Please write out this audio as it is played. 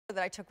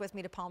that I took with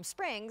me to Palm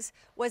Springs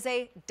was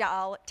a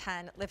Doll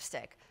 10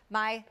 lipstick.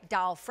 My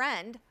doll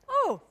friend,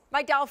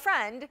 my doll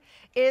friend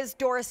is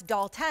Doris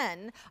Doll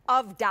 10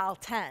 of Doll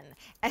 10.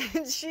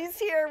 And she's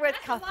here with...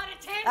 That's a lot of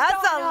 10.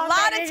 That's a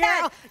lot of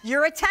 10.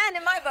 You're a 10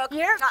 in my book.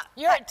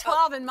 You're a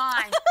 12 in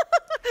mine.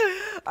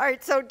 All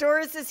right, so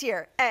Doris is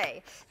here.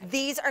 A,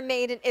 these are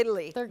made in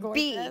Italy. They're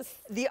gorgeous.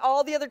 B,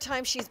 all the other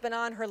times she's been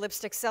on, her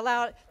lipsticks sell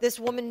out. This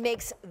woman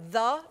makes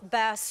the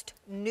best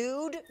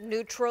nude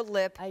neutral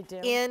lip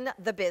in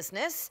the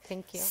business.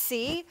 Thank you.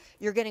 C,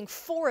 you're getting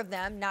 4 of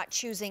them, not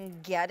choosing,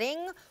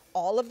 getting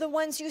all of the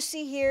ones you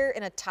see here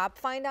in a top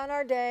find on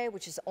our day,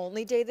 which is the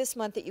only day this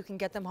month that you can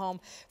get them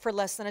home for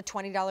less than a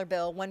 $20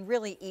 bill, when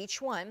really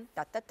each one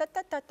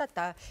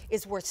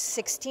is worth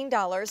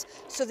 $16.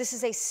 So this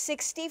is a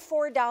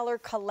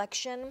 $64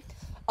 collection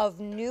of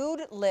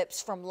nude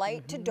lips from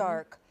light to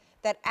dark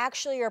that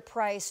actually are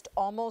priced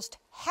almost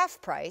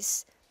half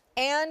price,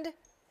 and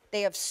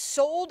they have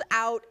sold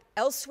out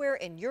elsewhere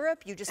in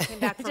Europe. You just came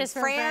back from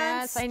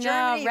France. I know,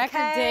 Germany,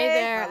 record UK. day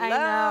there. Hello. I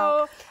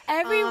know.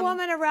 Every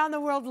woman around the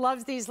world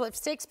loves these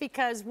lipsticks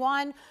because,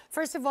 one,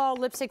 first of all,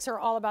 lipsticks are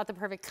all about the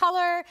perfect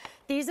color.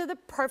 These are the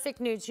perfect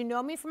nudes. You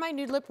know me from my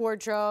nude lip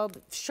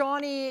wardrobe.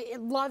 Shawnee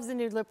loves the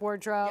nude lip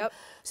wardrobe. Yep.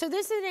 So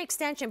this is an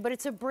extension, but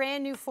it's a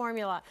brand new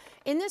formula.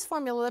 In this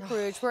formula, Lip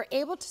Rouge, we're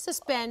able to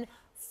suspend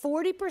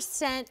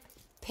 40%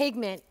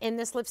 pigment in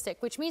this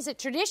lipstick, which means that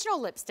traditional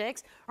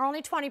lipsticks are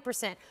only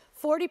 20%.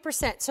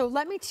 40%. So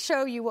let me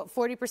show you what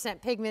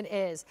 40% pigment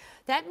is.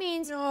 That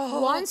means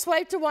one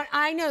swipe to one.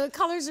 I know, the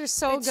colors are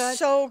so good.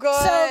 So good.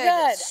 So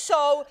good.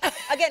 So,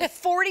 again,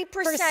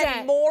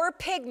 40% more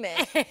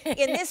pigment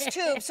in this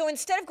tube. So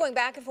instead of going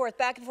back and forth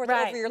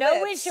over your lips.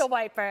 No windshield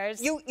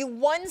wipers.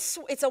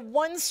 It's a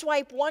one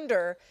swipe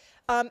wonder.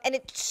 And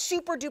it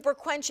super duper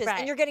quenches.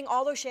 And you're getting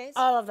all those shades?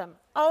 All of them.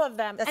 All of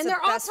them. That's and the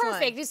they're all best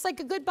perfect. one. It's like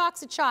a good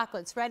box of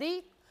chocolates.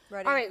 Ready?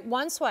 Ready. All right,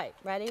 one swipe.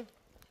 Ready?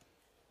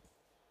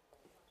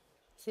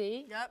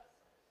 See? Yep.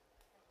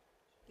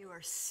 You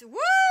are,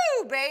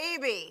 woo,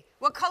 baby.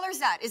 What color is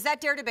that? Is that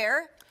Dare to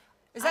Bear?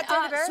 Is that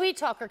Dare to Bear? Sweet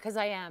talker, because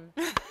I am.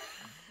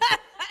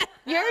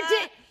 You're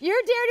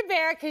Dare to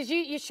Bear because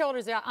your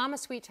shoulders are. I'm a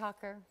sweet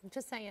talker. I'm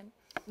just saying.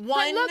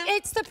 One look,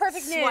 it's the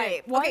perfect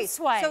swipe. nude. Okay,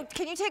 swipe. so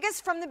can you take us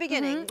from the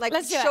beginning? Like,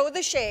 Let's show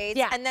the shades,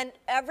 Yeah. and then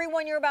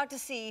everyone you're about to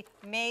see,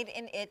 made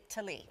in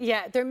Italy.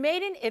 Yeah, they're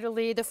made in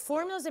Italy. The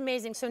formula is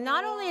amazing. So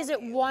not only is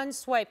it one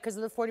swipe because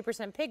of the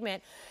 40%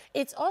 pigment,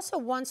 it's also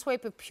one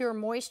swipe of pure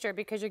moisture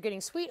because you're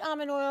getting sweet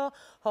almond oil,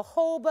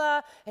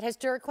 jojoba, it has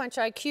DuraQuench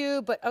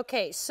IQ. But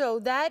okay, so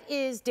that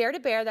is Dare to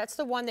Bear. That's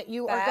the one that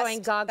you are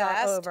going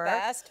gaga over.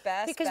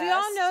 Because we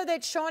all know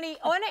that Shawnee,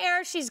 on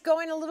air, she's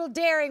going a little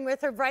daring with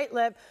her bright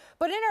lip.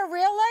 But in her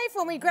real life,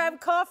 when we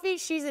grab coffee,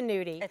 she's a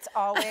nudie. It's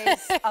always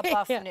a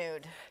buff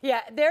nude.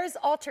 Yeah, there's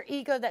Alter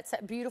Ego. That's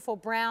that beautiful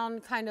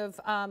brown kind of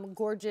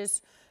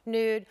gorgeous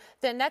nude.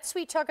 Then that's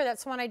Sweet Talker.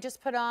 That's the one I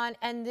just put on.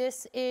 And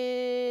this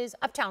is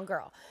Uptown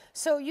Girl.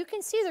 So you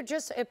can see they're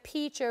just a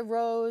peach, a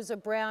rose, a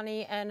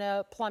brownie, and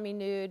a plummy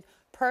nude.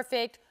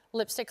 Perfect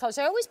lipstick colors.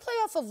 I always play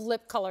off of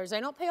lip colors. I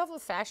don't play off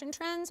of fashion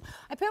trends.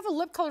 I play off of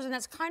lip colors, and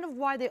that's kind of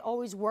why they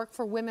always work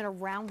for women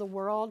around the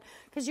world,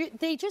 because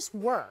they just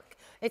work.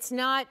 It's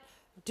not,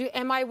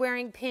 am I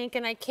wearing pink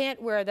and I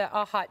can't wear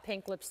a hot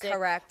pink lipstick?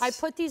 Correct. I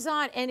put these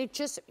on and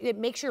it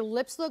makes your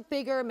lips look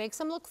bigger, makes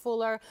them look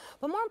fuller.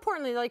 But more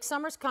importantly, like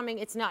summer's coming,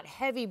 it's not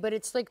heavy, but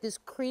it's like this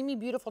creamy,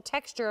 beautiful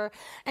texture.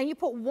 And you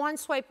put one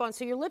swipe on,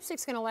 so your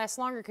lipstick's gonna last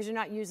longer because you're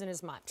not using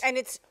as much. And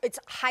it's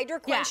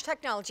HydroQuench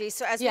technology.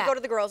 So as we go to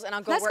the girls, and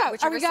I'll go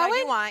whichever side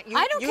you want.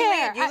 I don't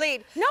care. You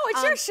lead. No,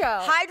 it's your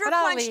show.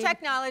 HydroQuench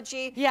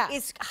technology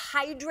is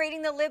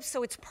hydrating the lips,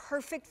 so it's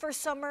perfect for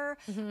summer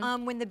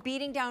when the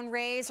beating down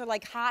rays are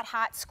like hot,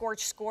 hot,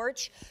 scorch,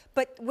 scorch.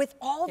 But with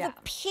all the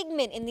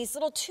pigment in these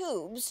little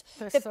tubes,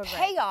 the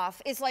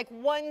payoff is like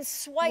one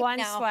swipe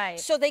now.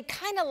 So they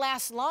kind of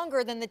last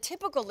longer than the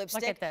typical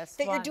lipstick that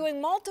you're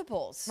doing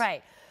multiples.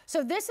 Right.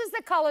 So this is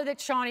the color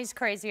that Shawnee's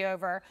crazy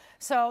over.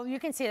 So you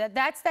can see that.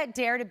 That's that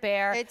Dare to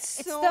Bear.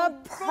 It's the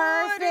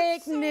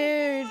perfect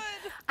nude.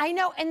 I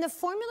know, and the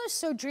formula is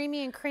so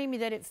dreamy and creamy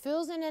that it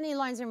fills in any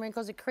lines and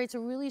wrinkles. It creates a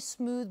really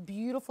smooth,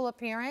 beautiful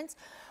appearance.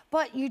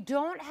 But you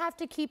don't have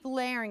to keep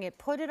layering it.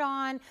 Put it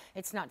on.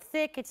 It's not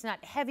thick, it's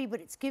not heavy, but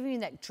it's giving you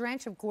that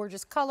drench of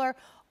gorgeous color,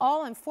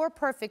 all in 4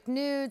 perfect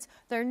nudes.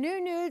 They're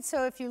new nudes,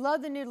 so if you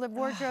love the nude lip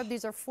wardrobe,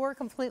 these are 4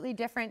 completely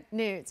different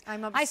nudes.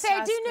 I'm obsessed I say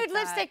I do nude with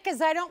lipstick because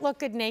I don't look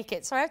good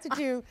naked, so I have to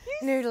do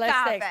nude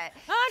lipstick. Stop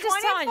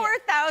it.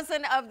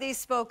 24,000 of these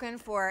spoken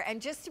for, and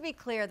just to be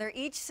clear, they're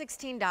each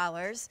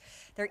 $16.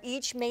 They're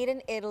each made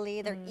in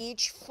Italy. They're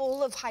each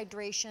full of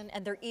hydration,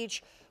 and they're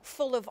each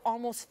full of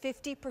almost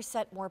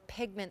 50% more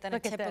pigment than a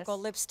typical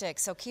lipstick.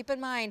 So keep in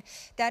mind,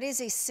 that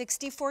is a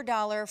 $64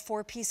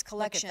 4-piece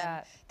collection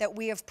that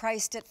we have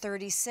priced at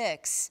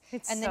 $36.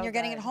 And then you're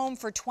getting it home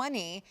for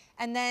 $20.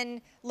 And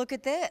then look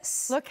at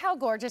this. Look how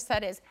gorgeous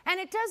that is. And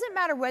it doesn't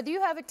matter whether you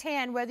have a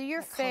tan, whether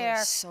you're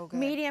fair,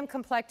 medium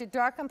complected,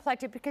 dark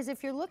complected, because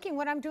if you're looking,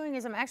 what I'm doing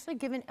is I'm actually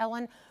giving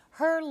Ellen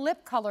her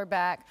lip color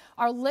back.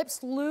 Our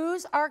lips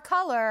lose our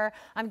color.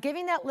 I'm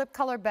giving that lip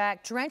color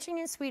back, drenching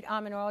in sweet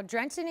almond oil,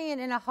 drenching it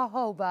in a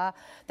jojoba,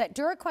 that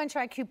DuraQuench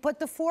IQ, but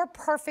the 4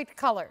 perfect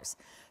colors.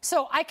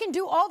 So I can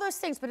do all those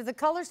things, but if the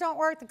colors don't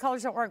work, the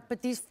colors don't work,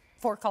 but these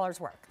 4 colors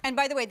work. And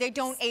by the way, they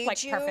don't age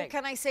like you, perfect.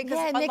 can I say?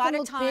 Because Yeah, a lot of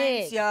look times,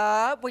 big.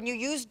 yeah, when you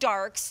use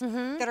darks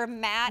that are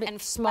matte and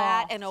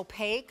flat and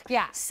opaque,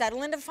 Yeah.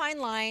 settle into fine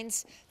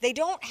lines, they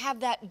don't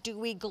have that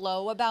dewy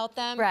glow about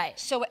them. Right.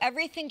 So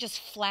everything just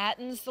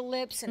flattens the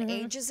lips and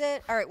ages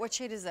it. All right, what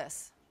shade is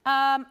this?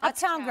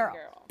 Uptown Girl.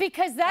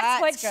 Because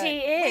that's what good. she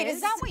is. Wait, is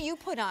that what you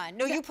put on?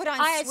 No, you put on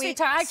Sweet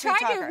Talker. I Sweet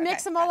tried Talker. to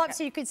mix Okay, them all okay. up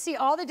so you could see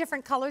all the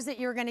different colors that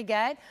you're going to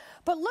get.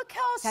 But look how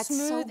That's so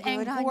smooth and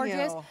good on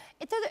gorgeous. you.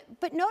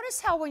 But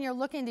notice how when you're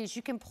looking at these,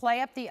 you can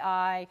play up the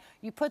eye.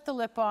 You put the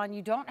lip on.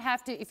 You don't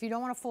have to, if you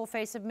don't want a full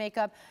face of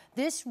makeup,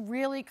 this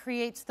really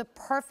creates the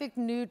perfect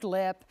nude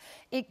lip.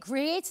 It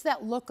creates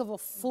that look of a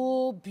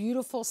full,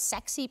 beautiful,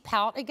 sexy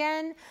pout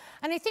again.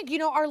 And I think, you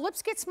know, our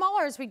lips get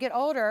smaller as we get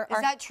older.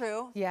 Is that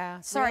true? Yeah.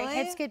 Sorry, Really?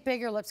 heads get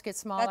bigger, lips get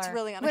smaller. That's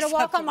really I'm going to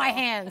walk on my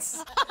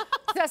unacceptable. hands.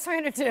 That's what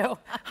I'm going to do.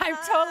 I'm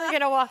totally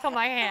going to walk on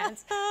my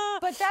hands.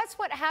 But that's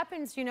what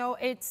happens, you know,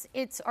 it's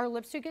our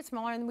lips do get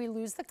smaller and we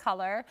lose the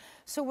color.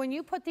 So when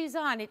you put these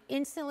on, it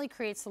instantly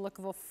creates the look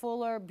of a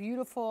fuller,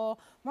 beautiful,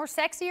 more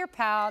sexier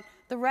pout.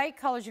 The right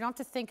colors, you don't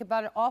have to think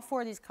about it. All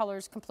 4 of these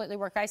colors completely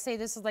work. I say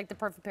this is like the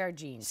perfect pair of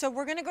jeans. So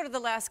we're gonna go to the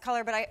last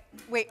color, but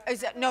wait,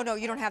 is that, no,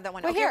 you don't have that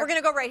one. Well, Okay, here. we're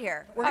gonna go right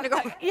here. We're gonna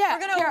go, yeah,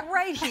 we're gonna go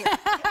right here.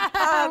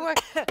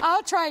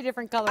 I'll try a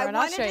different color and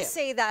I'll show you. I wanted to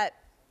say that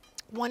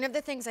one of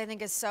the things I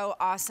think is so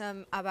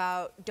awesome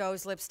about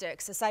Doe's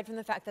lipsticks, aside from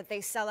the fact that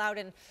they sell out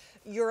in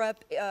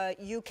Europe,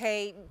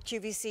 UK,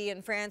 QVC,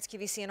 and France,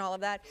 QVC, and all of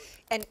that,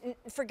 and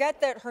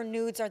forget that her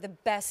nudes are the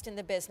best in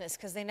the business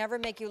because they never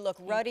make you look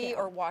ruddy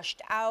or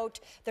washed out.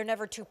 They're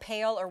never too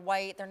pale or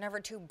white. They're never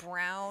too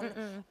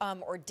brown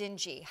or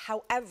dingy.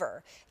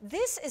 However,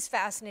 this is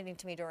fascinating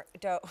to me, Doe.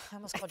 I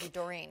almost called you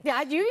Doreen.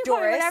 Yeah, you can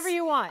call me whatever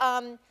you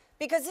want.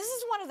 Because this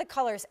is one of the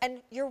colors,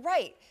 and you're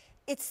right.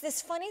 It's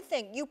this funny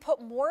thing. You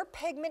put more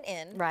pigment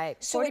in.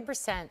 Right, so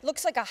 40%. It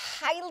looks like a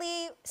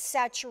highly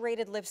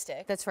saturated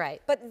lipstick. That's right.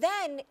 But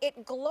then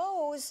it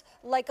glows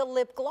like a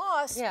lip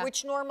gloss,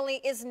 which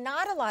normally is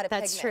not a lot of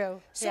pigment. That's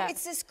true. So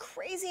it's this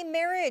crazy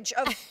marriage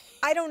of,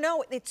 I don't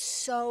know, it's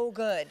so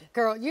good.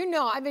 Girl, you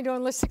know I've been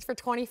doing lipsticks for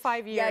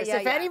 25 years.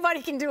 If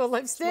anybody can do a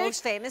lipstick.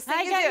 Most famous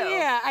thing you do.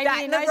 Yeah, that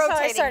mean, and the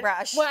rotating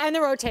brush. Well, and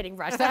the rotating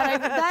brush.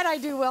 That I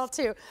do well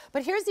too.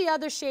 But here's the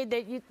other shade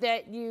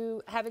that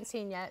you haven't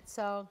seen yet.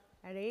 So,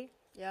 ready?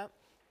 Yep.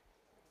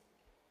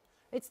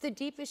 It's the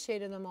deepest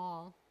shade of them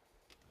all.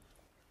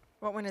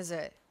 What one is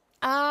it?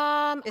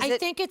 I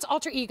think it's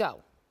Alter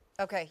Ego.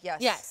 Okay, yes.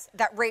 Yes.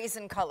 That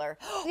raisin color.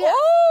 Yeah.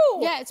 Oh!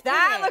 Yeah, it's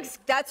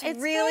that's it's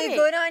really pretty.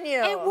 good on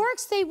you. It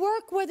works. They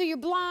work whether you're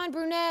blonde,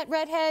 brunette,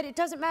 redhead. It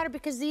doesn't matter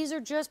because these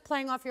are just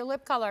playing off your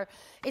lip color.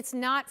 It's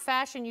not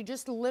fashion. You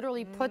just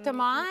literally put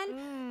them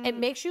on. It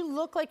makes you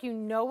look like you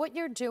know what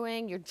you're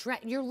doing.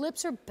 Your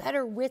lips are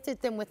better with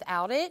it than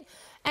without it.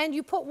 And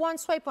you put one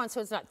swipe on so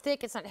it's not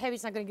thick, it's not heavy,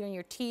 it's not going to get in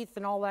your teeth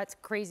and all that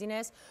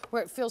craziness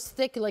where it feels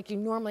thick like you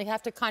normally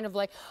have to kind of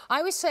like, I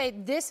always say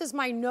this is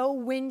my no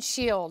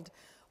windshield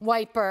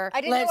wiper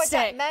I didn't know what lipstick.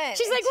 that meant.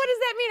 She's like, what does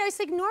that mean? I was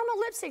like, normal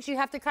lipsticks, you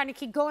have to kind of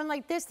keep going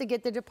like this to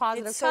get the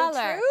deposit It's of so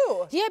color.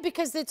 true. Yeah,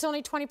 because it's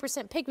only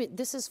 20% pigment.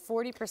 This is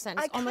 40%.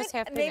 It's almost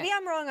half pigment. Maybe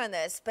I'm wrong on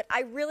this, but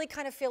I really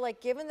kind of feel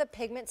like given the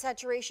pigment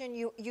saturation,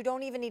 you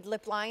don't even need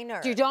lip liner.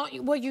 You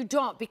don't, well, you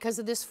don't because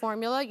of this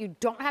formula. You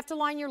don't have to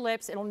line your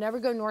lips. It'll never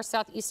go north,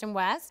 south, east, and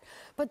west.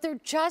 But they're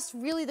just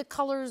really, the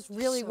colors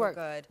really So work.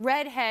 good.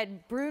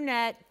 Redhead,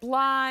 brunette,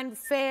 blonde,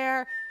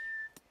 fair.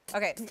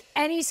 Okay.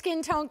 Any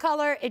skin tone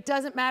color, it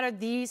doesn't matter.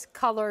 These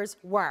colors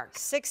work.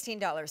 $16,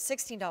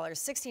 $16,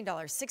 $16,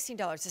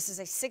 $16. This is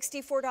a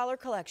 $64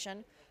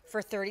 collection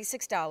for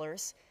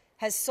 $36.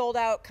 Has sold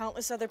out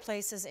countless other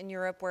places in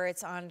Europe where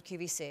it's on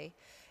QVC.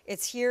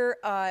 It's here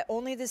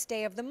only this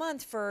day of the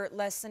month for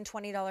less than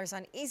 $20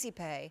 on Easy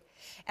Pay.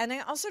 And I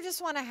also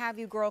just want to have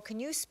you, girl,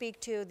 can you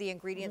speak to the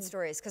ingredient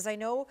stories? Because I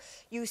know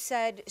you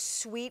said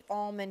sweet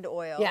almond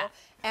oil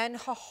and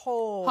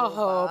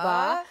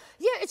jojoba.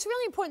 Yeah, it's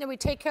really important that we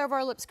take care of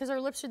our lips because our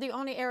lips are the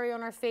only area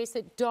on our face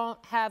that don't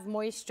have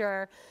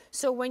moisture.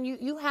 So when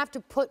you have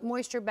to put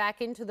moisture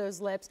back into those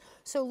lips.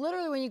 So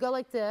literally when you go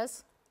like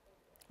this,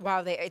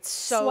 wow, it's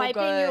so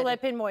swiping good. your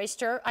lip in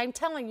moisture. I'm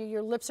telling you,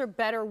 your lips are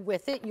better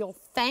with it. You'll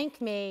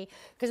thank me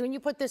because when you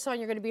put this on,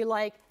 you're going to be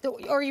like,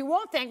 or you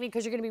won't thank me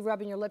because you're going to be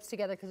rubbing your lips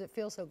together because it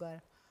feels so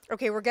good.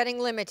 Okay, we're getting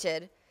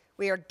limited.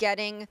 We are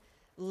getting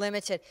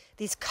limited.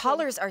 These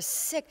colors are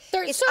sick.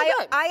 They're so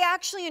good. I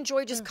actually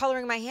enjoy just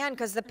coloring my hand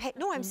because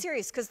no, I'm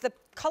serious, because the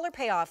color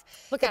payoff,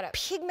 Look the at it.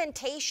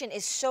 pigmentation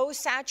is so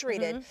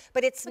saturated,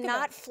 but it's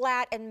not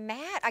flat and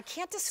matte. I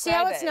can't describe See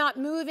how it. it's not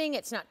moving,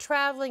 it's not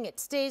traveling, it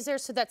stays there.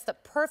 So that's the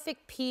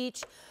perfect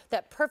peach,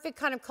 that perfect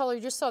kind of color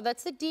you just saw.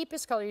 That's the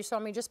deepest color you saw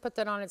me just put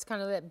that on. It's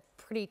kind of that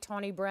pretty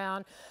tawny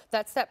brown.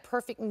 That's that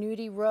perfect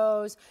nudie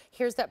rose.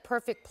 Here's that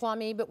perfect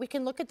plummy. But we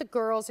can look at the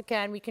girls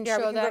again. We can show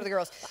we can them. go to the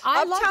girls.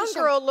 I love Uptown to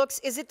show- Girl looks,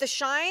 is it the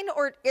shine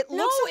or it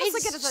looks almost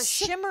like it has a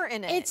sh- shimmer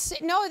in it?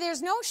 No,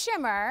 there's no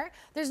shimmer.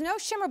 There's no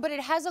shimmer, but it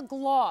has a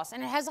gloss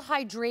and it has a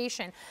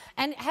hydration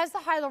and it has the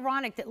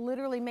hyaluronic that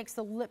literally makes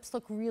the lips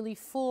look really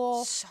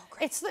full. So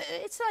great.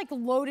 It's like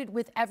loaded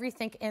with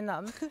everything in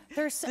them.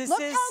 Look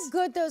is- how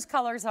good those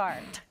colors are.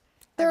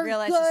 I They're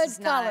realize good this is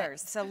not,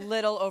 colors. it's a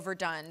little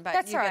overdone, but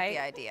That's you right.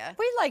 get the idea.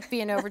 We like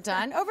being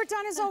overdone.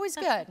 Overdone is always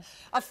good.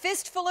 A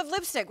fistful of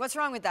lipstick. What's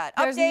wrong with that?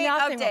 There's Update,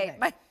 nothing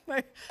update.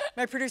 wrong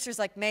My producer's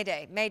like,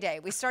 Mayday, Mayday.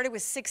 We started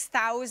with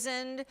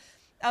 6,000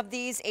 of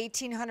these,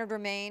 1,800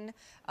 remain.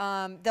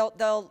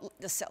 They'll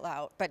sell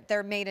out, but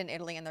they're made in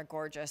Italy and they're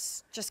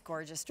gorgeous, just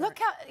gorgeous. Look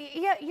how,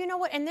 yeah, you know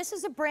what? And this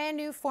is a brand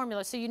new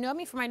formula. So you know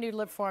me for my nude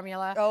lip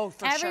formula. Oh,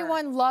 for sure.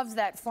 Everyone loves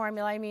that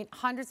formula. I mean,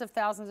 hundreds of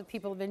thousands of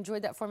people have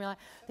enjoyed that formula.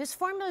 This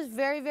formula is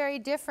very, very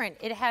different.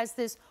 It has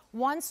this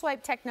one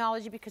swipe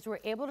technology because we're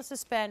able to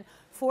suspend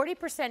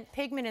 40%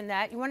 pigment in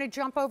that. You want to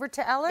jump over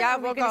to Ellen? Yeah, Or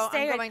we'll gonna go.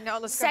 stay I'm with going. No,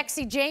 let's go.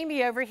 Sexy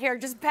Jamie over here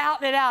just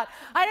pouting it out.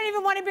 I don't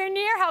even want to be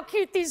near how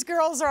cute these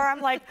girls are.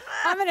 I'm like,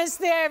 I'm going to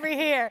stay over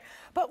here.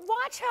 But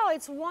watch how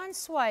it's one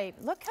swipe.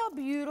 Look how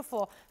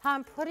beautiful, how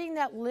I'm putting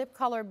that lip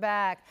color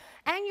back.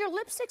 And your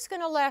lipstick's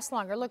gonna last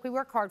longer. Look, we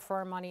work hard for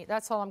our money.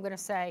 That's all I'm gonna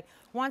say.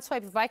 One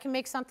swipe, if I can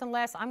make something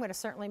last, I'm gonna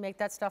certainly make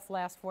that stuff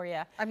last for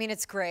you. I mean,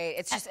 it's great.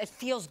 It's just, it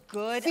feels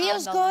good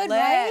Feels on the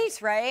good,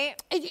 lips, right?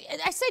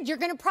 I said, you're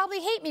gonna probably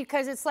hate me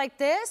because it's like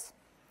this.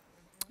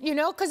 You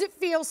know, because it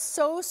feels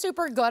so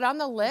super good on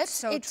the lips.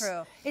 So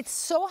true. It's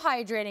so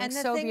hydrating, And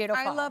the so thing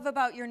beautiful. I love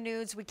about your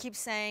nudes, we keep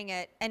saying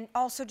it, and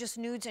also just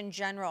nudes in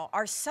general,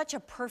 are such a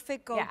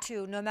perfect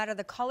go-to, no matter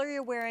the color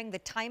you're wearing, the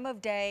time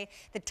of day,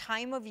 the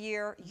time of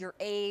year, your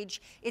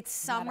age. It's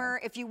summer.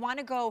 If you want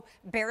to go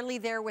barely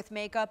there with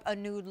makeup, a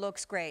nude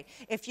looks great.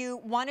 If you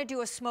want to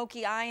do a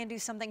smoky eye and do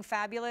something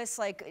fabulous,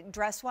 like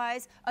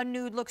dress-wise, a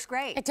nude looks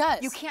great. It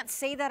does. You can't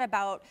say that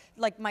about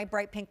like my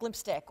bright pink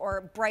lipstick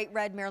or bright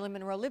red Marilyn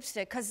Monroe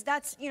lipstick, because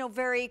that's, you know,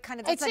 very kind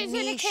of, that's a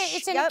niche.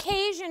 It's an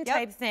occasion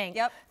type thing.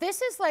 Yep.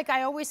 This is like,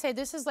 I always say,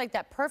 this is like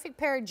that perfect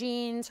pair of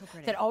jeans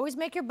that always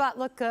make your butt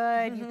look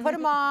good. You put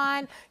them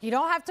on, you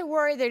don't have to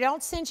worry, they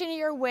don't cinch into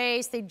your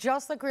waist, they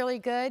just look really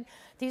good.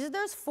 These are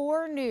those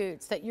 4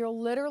 nudes that you'll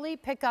literally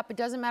pick up. It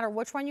doesn't matter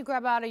which one you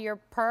grab out of your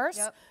purse.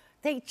 Yep.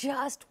 They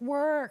just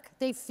work.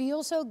 They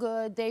feel so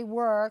good. They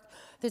work.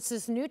 It's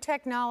this new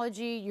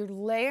technology. You're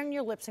layering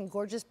your lips in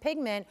gorgeous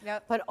pigment,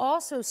 but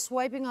also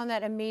swiping on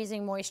that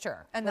amazing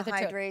moisture. And the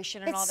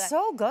hydration and all that. It's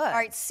so good. All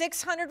right,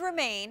 600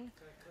 remain.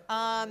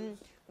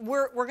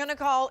 We're going to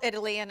call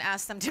Italy and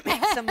ask them to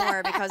make some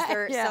more because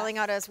they're selling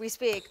out as we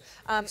speak.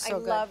 So I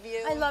good. love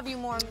you. I love you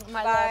more,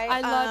 my Bye. love.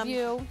 I love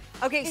you.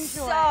 Okay, Enjoy.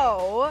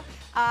 so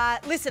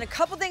listen, a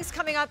couple things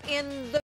coming up in the